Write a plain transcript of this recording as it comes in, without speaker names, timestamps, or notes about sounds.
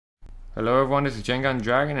Hello everyone, this is Jengan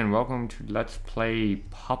Dragon and welcome to Let's Play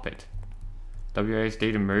Puppet.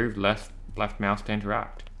 WASD to move, left mouse to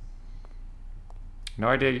interact. No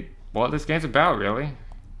idea what this game's about, really.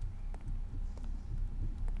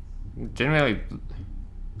 Didn't really...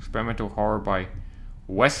 Experimental horror by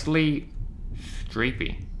Wesley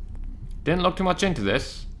Streepy. Didn't look too much into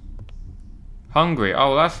this. Hungry.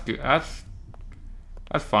 Oh, that's good. That's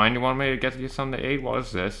fine. You want me to get you something to eat? What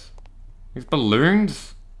is this? These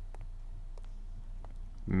balloons?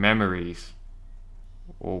 Memories.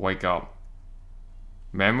 Or wake up.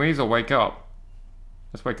 Memories or wake up?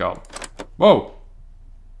 Let's wake up. Whoa!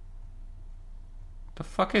 The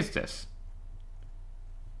fuck is this?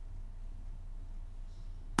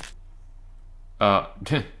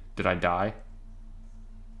 Did I die?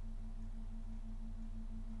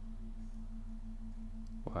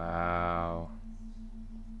 Wow.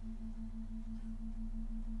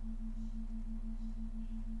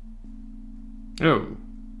 Oh.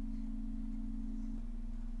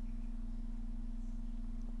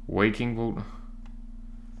 Waking will...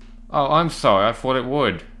 Oh, I'm sorry, I thought it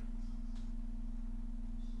would.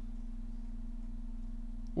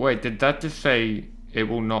 Wait, did that just say it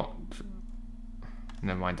will not...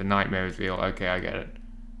 Never mind, the nightmare is real. Okay, I get it.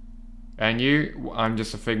 And you? I'm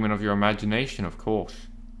just a figment of your imagination, of course.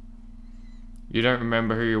 You don't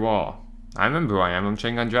remember who you are. I remember who I am. I'm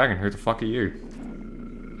Chingun Dragon. Who the fuck are you?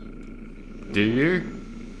 Do you?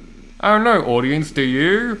 I don't know, audience, do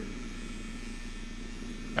you?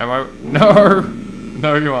 Am I? No!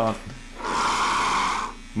 No, you aren't.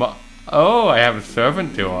 Oh, I have a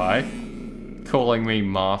servant, do I? Calling me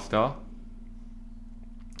master.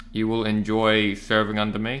 You will enjoy serving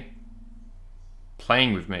under me?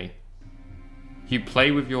 Playing with me? You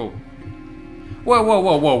play with your... Whoa, whoa,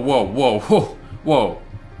 whoa, whoa, whoa, whoa, whoa, whoa.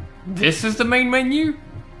 This is the main menu?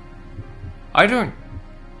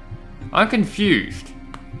 I'm confused.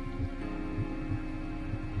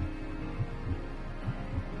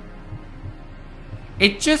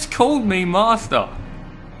 It just called me master.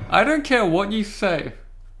 I don't care what you say.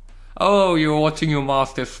 Oh, you're watching your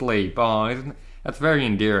master sleep. Oh, that's very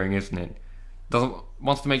endearing, isn't it?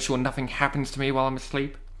 Wants to make sure nothing happens to me while I'm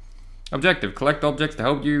asleep. Objective: collect objects to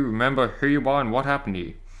help you remember who you are and what happened to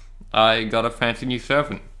you. I got a fancy new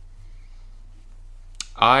servant.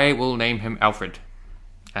 I will name him Alfred.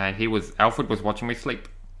 And Alfred was watching me sleep.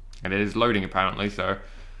 And it is loading apparently, so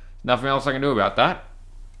nothing else I can do about that.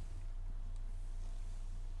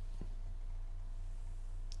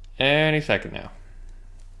 Any second now.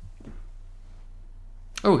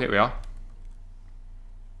 Oh, here we are.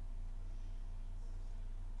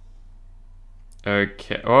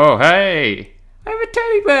 Okay. Oh, hey! I have a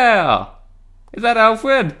teddy bear! Is that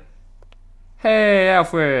Alfred? Hey,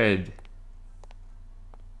 Alfred!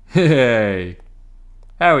 Hey!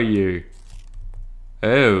 How are you?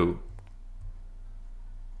 Oh.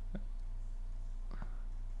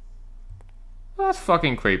 That's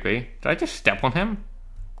fucking creepy. Did I just step on him?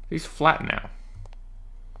 He's flat now.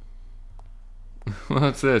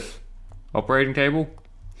 What's this? Operating table?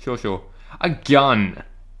 Sure. A gun!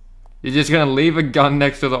 You're just gonna leave a gun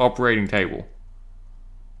next to the operating table.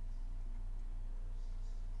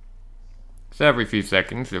 So every few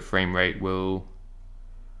seconds the frame rate will...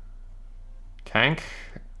 Tank?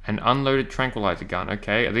 An unloaded tranquilizer gun.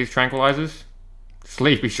 Okay, are these tranquilizers?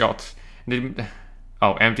 Sleepy shots.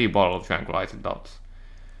 Oh, empty bottle of tranquilizer dots.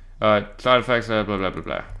 Side effects, blah blah blah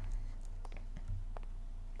blah.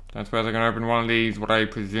 I suppose I can open one of these, what I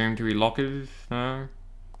presume to be lockers? No?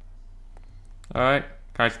 Alright,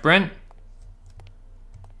 can I sprint?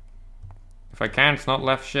 If I can, it's not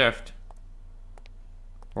left shift.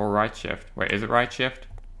 Or right shift. Wait, is it right shift?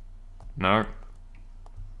 No.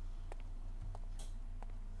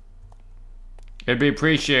 It'd be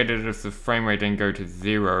appreciated if the frame rate didn't go to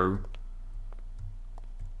 0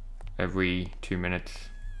 every 2 minutes.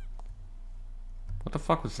 What the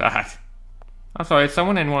fuck was that? I'm sorry, is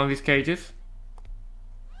someone in one of these cages?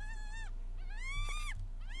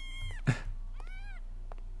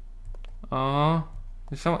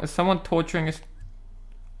 Is someone torturing us?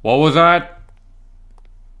 What was that?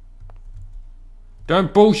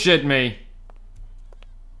 Don't bullshit me!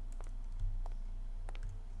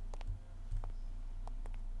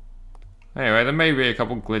 Anyway, there may be a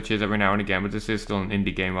couple glitches every now and again, but this is still an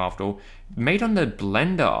indie game after all. Made on the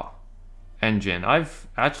Blender engine. I've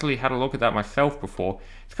actually had a look at that myself before.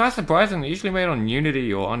 It's kind of surprising. They're usually made on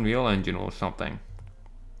Unity or Unreal Engine or something.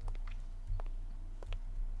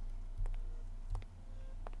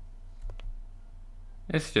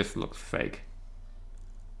 This just looks fake.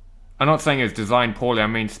 I'm not saying it's designed poorly, I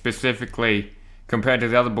mean specifically compared to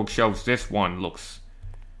the other bookshelves, this one looks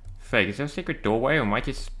fake. Is there a secret doorway, or am I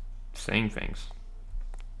just saying things?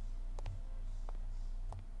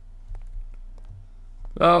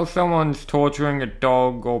 Well, someone's torturing a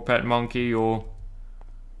dog or pet monkey or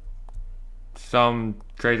some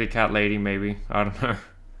crazy cat lady, maybe. I don't know.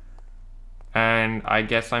 And I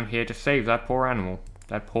guess I'm here to save that poor animal.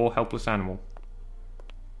 That poor helpless animal.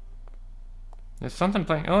 There's something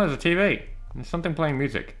playing. Oh, there's a TV. There's something playing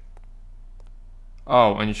music.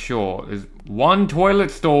 Oh, and sure, there's one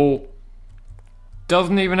toilet stall.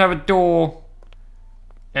 Doesn't even have a door.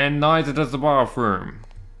 And neither does the bathroom.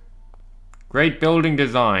 Great building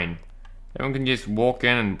design. Everyone can just walk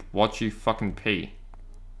in and watch you fucking pee.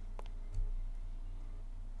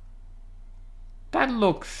 That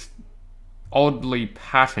looks oddly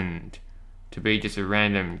patterned to be just a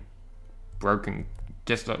random broken,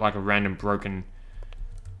 just like a random broken,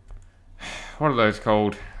 what are those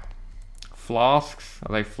called? Flasks?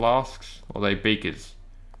 Are they flasks? Or are they beakers?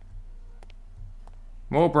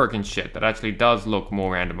 More broken shit that actually does look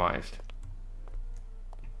more randomized.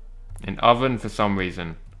 An oven for some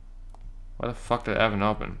reason. Why the fuck did I have an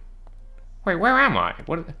oven? Wait, where am I?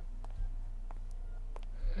 What?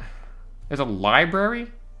 There's a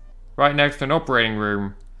library? Right next to an operating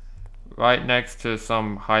room. Right next to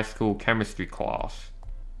some high school chemistry class.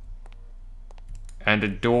 And a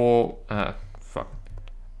door... fuck.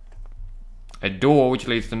 A door which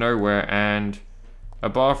leads to nowhere, and a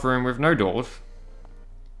bathroom with no doors.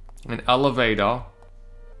 An elevator.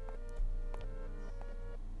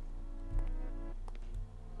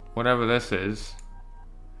 Whatever this is.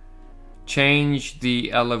 Change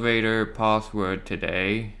the elevator password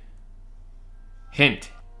today.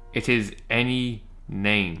 Hint. It is any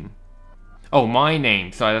name. Oh, my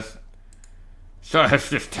name. Sorry, that's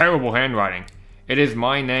just terrible handwriting. It is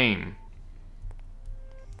my name.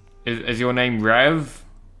 Is your name Rev?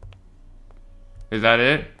 Is that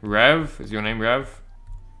it? Rev? Is your name Rev?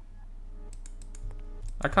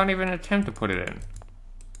 I can't even attempt to put it in.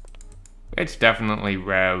 It's definitely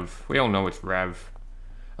Rev. We all know it's Rev.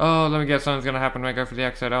 Oh, let me guess something's gonna happen when I go for the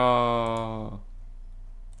exit. Oh.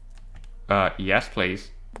 Yes,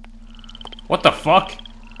 please. What the fuck?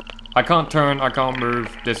 I can't turn, I can't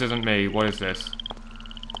move. This isn't me. What is this?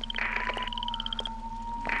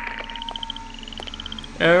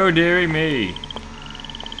 Oh, dearie me.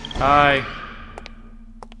 Hi.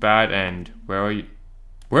 Bad end. Where are you?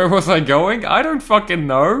 Where was I going? I don't fucking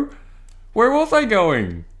know. Where was I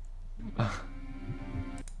going?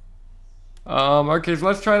 Okay, so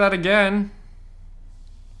let's try that again.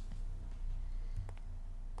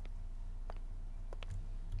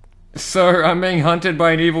 So, I'm being hunted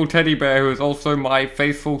by an evil teddy bear who is also my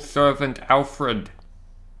faithful servant, Alfred.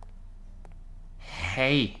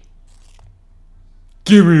 Hey.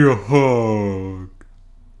 Give me a hug.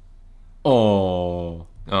 Oh.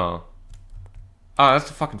 Oh. Ah, that's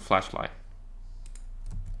the fucking flashlight.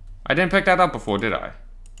 I didn't pick that up before, did I?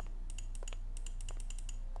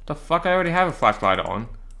 The fuck, I already have a flashlight on.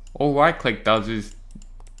 All right click does is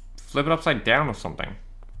flip it upside down or something.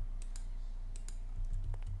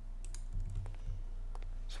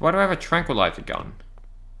 So why do I have a tranquilizer gun?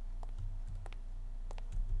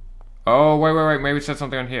 Oh, wait, maybe it said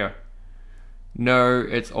something on here. No,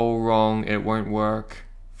 it's all wrong, it won't work.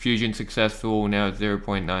 Fusion successful, now it's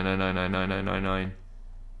 0.9999999.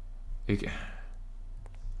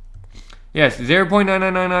 Yes,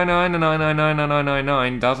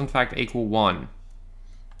 0.999999999 does in fact equal 1.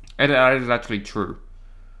 And that is actually true.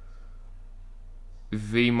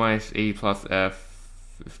 V minus E plus F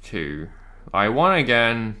is 2. I won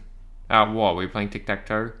again. At what? We're playing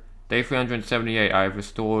tic-tac-toe? Day 378, I have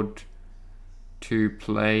restored to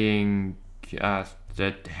playing...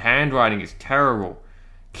 the handwriting is terrible.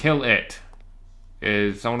 Kill it.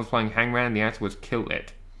 Is someone was playing Hangman? The answer was kill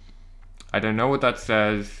it. I don't know what that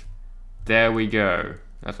says. There we go.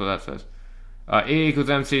 That's what that says. E equals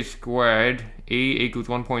MC squared. E equals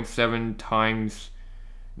 1.7 times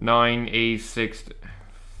 9E6.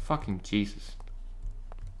 Fucking Jesus.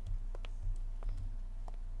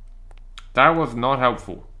 That was not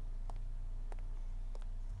helpful.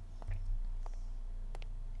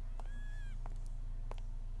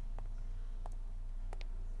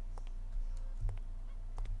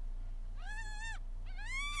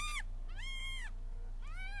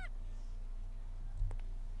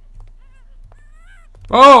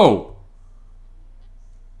 Oh!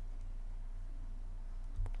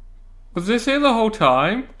 Was this here the whole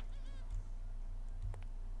time?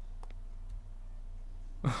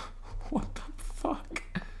 What the fuck?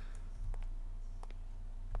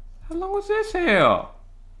 How long was this here?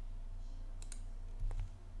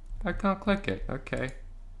 I can't click it, okay.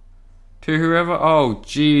 To whoever... Oh,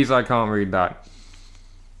 jeez, I can't read that.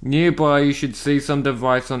 Nearby, you should see some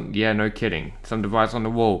device on... Yeah, no kidding. Some device on the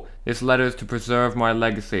wall. This letter is to preserve my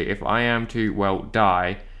legacy if I am to, well,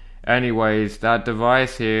 die. Anyways, that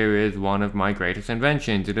device here is one of my greatest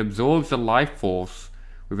inventions. It absorbs the life force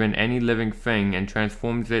within any living thing and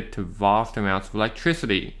transforms it to vast amounts of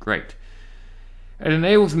electricity. Great. It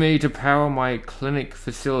enables me to power my clinic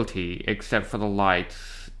facility, except for the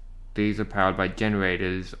lights. These are powered by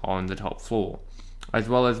generators on the top floor, as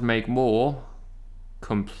well as make more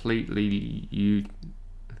complete use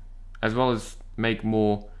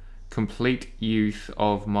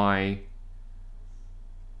of my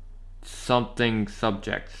test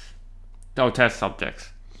subjects.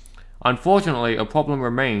 Unfortunately, a problem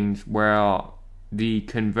remains where the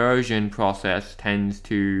conversion process tends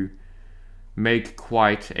to make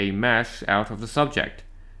quite a mess out of the subject.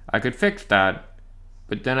 I could fix that,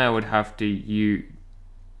 but then I would have to use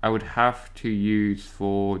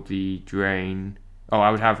for the drain. Oh,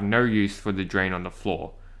 I would have no use for the drain on the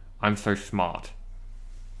floor. I'm so smart.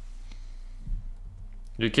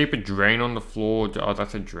 You keep a drain on the floor. Oh,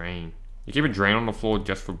 that's a drain. You keep a drain on the floor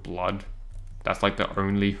just for blood. That's like the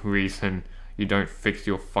only reason you don't fix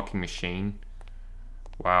your fucking machine.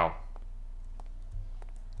 Wow.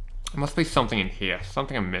 There must be something in here.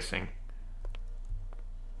 Something I'm missing.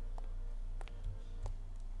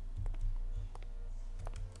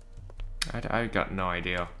 I got no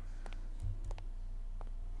idea.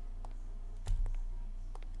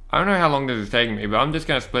 I don't know how long this is taking me, but I'm just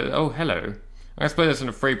gonna split... Oh, hello. I'm gonna split this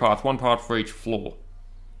into 3 parts. 1 part for each floor.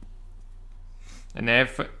 And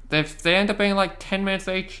if they end up being like 10 minutes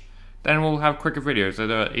each, then we'll have quicker videos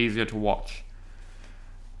that are easier to watch.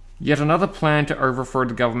 Yet another plan to overthrow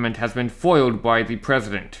the government has been foiled by the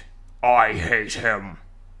president. I hate him.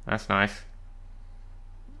 That's nice.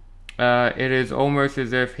 It is almost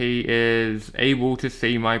as if he is able to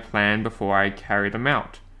see my plan before I carry them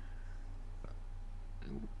out.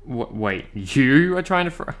 Wait, you are trying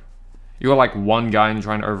to... You're like one guy and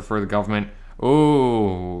trying to overthrow the government?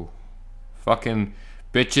 Ooh. Fucking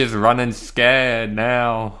bitches running scared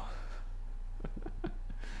now.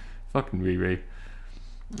 Fucking Riri.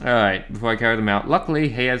 Alright, before I carry them out. Luckily,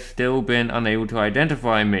 he has still been unable to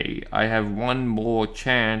identify me. I have one more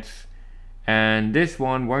chance, and this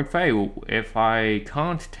one won't fail. If I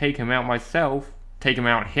can't take him out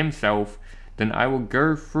himself, then I will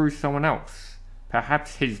go through someone else.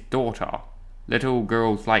 Perhaps his daughter. Little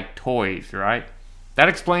girls like toys, right? That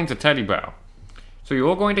explains the teddy bear. So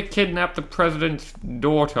you're going to kidnap the president's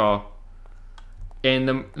daughter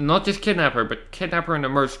not just kidnap her, but kidnap her in the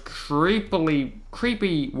most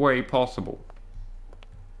creepy way possible.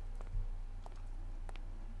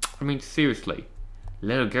 I mean, seriously.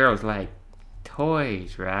 Little girls like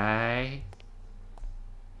toys, right?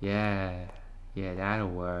 Yeah, that'll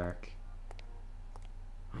work.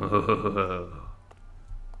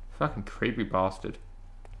 Fucking creepy bastard.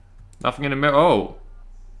 Nothing in the mirror. Oh!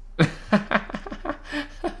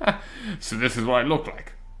 So this is what I look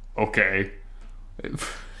like. Okay.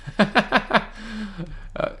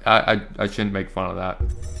 I shouldn't make fun of that.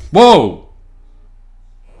 Whoa!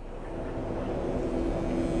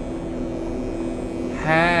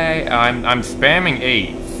 Hey, I'm spamming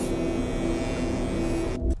E.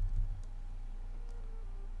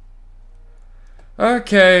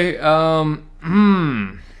 Okay,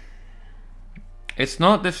 It's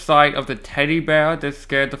not the sight of the teddy bear that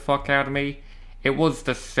scared the fuck out of me. It was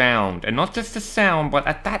the sound. And not just the sound, but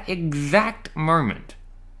at that exact moment.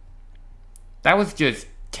 That was just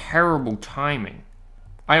terrible timing.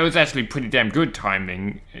 It was actually pretty damn good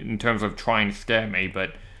timing in terms of trying to scare me,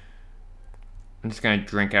 but I'm just gonna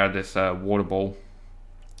drink out of this water bowl.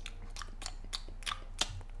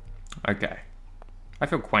 Okay. I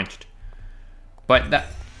feel quenched. But that...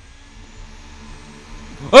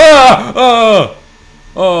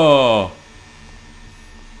 Oh!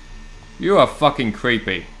 You are fucking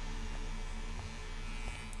creepy.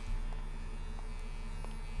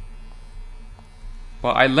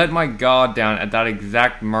 But I let my guard down at that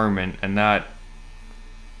exact moment, and that...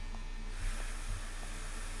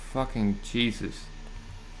 Fucking Jesus.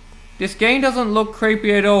 This game doesn't look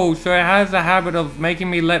creepy at all, so it has a habit of making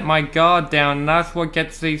me let my guard down, and that's what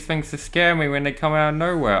gets these things to scare me when they come out of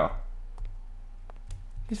nowhere.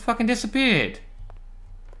 He's fucking disappeared.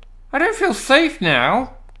 I don't feel safe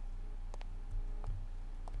now.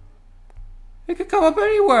 It could come up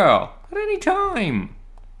anywhere, at any time.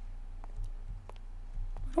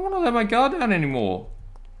 I don't want to let my guard down anymore.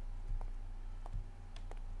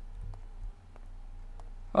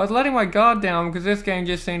 I was letting my guard down because this game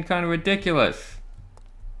just seemed kind of ridiculous.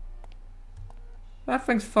 That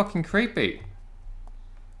thing's fucking creepy.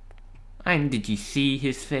 And did you see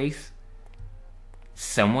his face?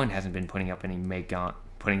 Someone hasn't been putting on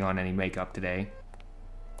any makeup today.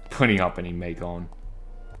 Putting up any make on.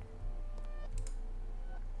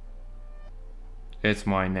 It's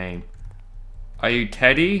my name. Are you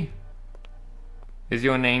Teddy? Is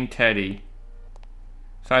your name Teddy?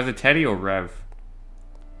 So either Teddy or Rev.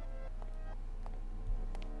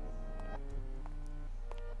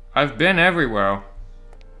 I've been everywhere.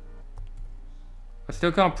 I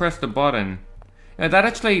still can't press the button. You know, that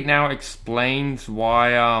actually now explains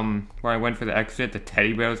why when I went for the exit, the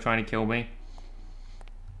teddy bear was trying to kill me.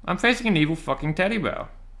 I'm facing an evil fucking teddy bear.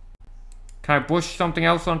 Can I push something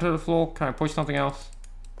else onto the floor? Can I push something else?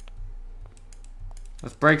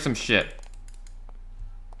 Let's break some shit.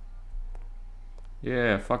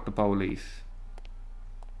 Yeah, fuck the police.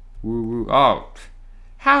 Woo woo. Oh,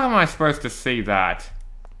 how am I supposed to see that?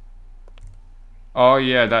 Oh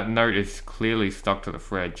yeah, that note is clearly stuck to the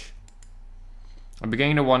fridge. I'm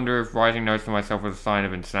beginning to wonder if writing notes to myself was a sign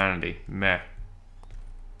of insanity. Meh.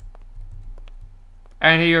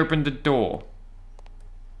 And he opened the door.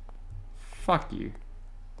 Fuck you.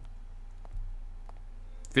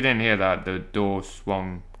 If you didn't hear that, the door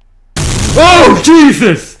swung. Oh,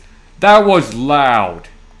 Jesus! That was loud.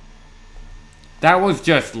 That was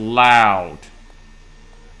just loud.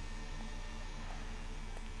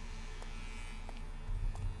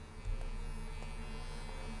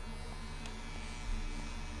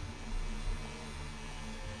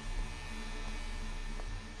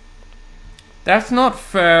 That's not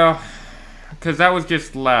fair, because that was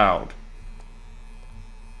just loud.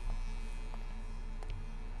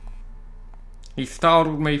 He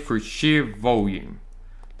startled me through sheer volume.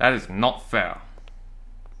 That is not fair.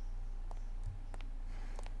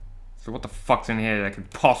 So what the fuck's in here that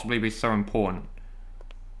could possibly be so important?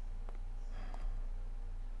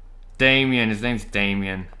 Damien, his name's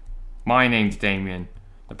Damien. My name's Damien.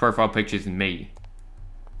 The profile picture's me.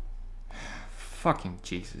 Fucking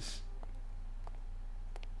Jesus.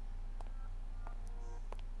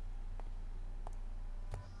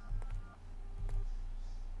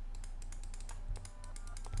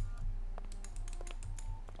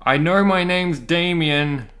 I know my name's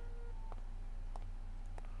Damien.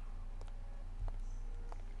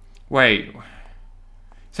 Wait.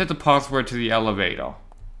 Set the password to the elevator.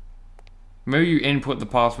 Maybe you input the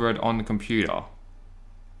password on the computer.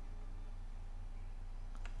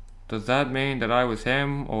 Does that mean that I was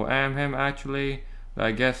him or am him actually? But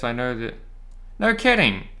I guess I know that... No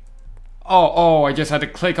kidding! Oh, I just had to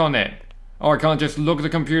click on it. Oh, I can't just look at the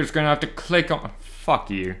computer screen, I have to click on... Fuck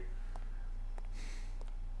you.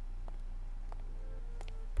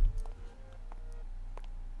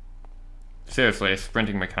 Seriously, a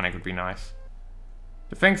sprinting mechanic would be nice.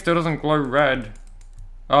 The thing still doesn't glow red.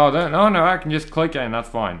 Oh, no, I can just click it and that's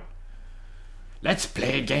fine. Let's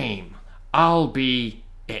play a game. I'll be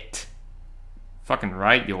it. Fucking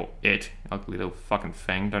right, you're it. Ugly little fucking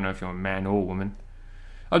thing. Don't know if you're a man or a woman.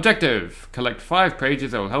 Objective. Collect 5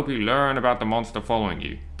 pages that will help you learn about the monster following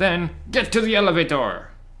you. Then, get to the elevator.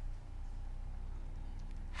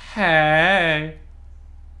 Hey.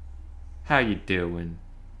 How you doing?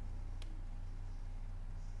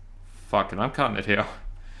 Fuck it, I'm cutting it here.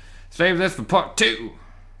 Save this for part 2.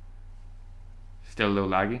 Still a little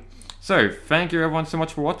laggy. So, thank you everyone so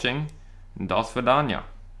much for watching. Das Vidania.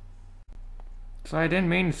 So I didn't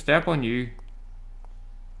mean to step on you.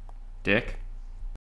 Dick.